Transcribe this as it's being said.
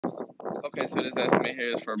Okay, so this estimate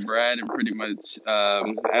here is for Brad, and pretty much,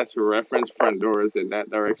 as for reference, front door is in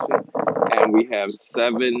that direction, and we have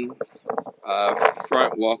seven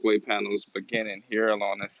front walkway panels beginning here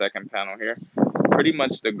along the second panel here. Pretty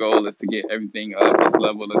much the goal is to get everything up as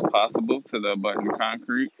level as possible to the abutment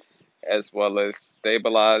concrete, as well as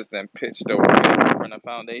stabilized and pitched over here from the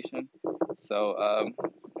foundation. So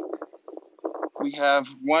we have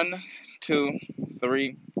one, two,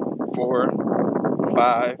 three, four,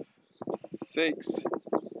 five, six,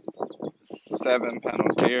 seven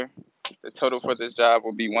panels here. The total for this job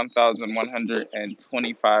will be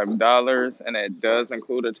 $1,125, and it does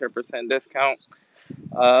include a 10% discount.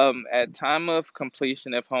 At time of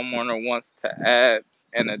completion, if homeowner wants to add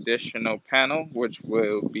an additional panel, which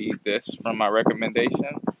will be this from my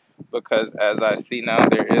recommendation, because as I see now,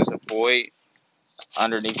 there is a void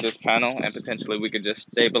underneath this panel, and potentially we could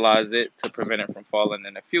just stabilize it to prevent it from falling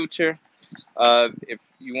in the future. If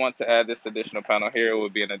you want to add this additional panel here, it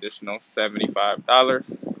would be an additional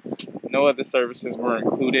 $75. No other services were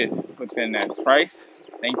included within that price.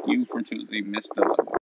 Thank you for choosing Mr. Love.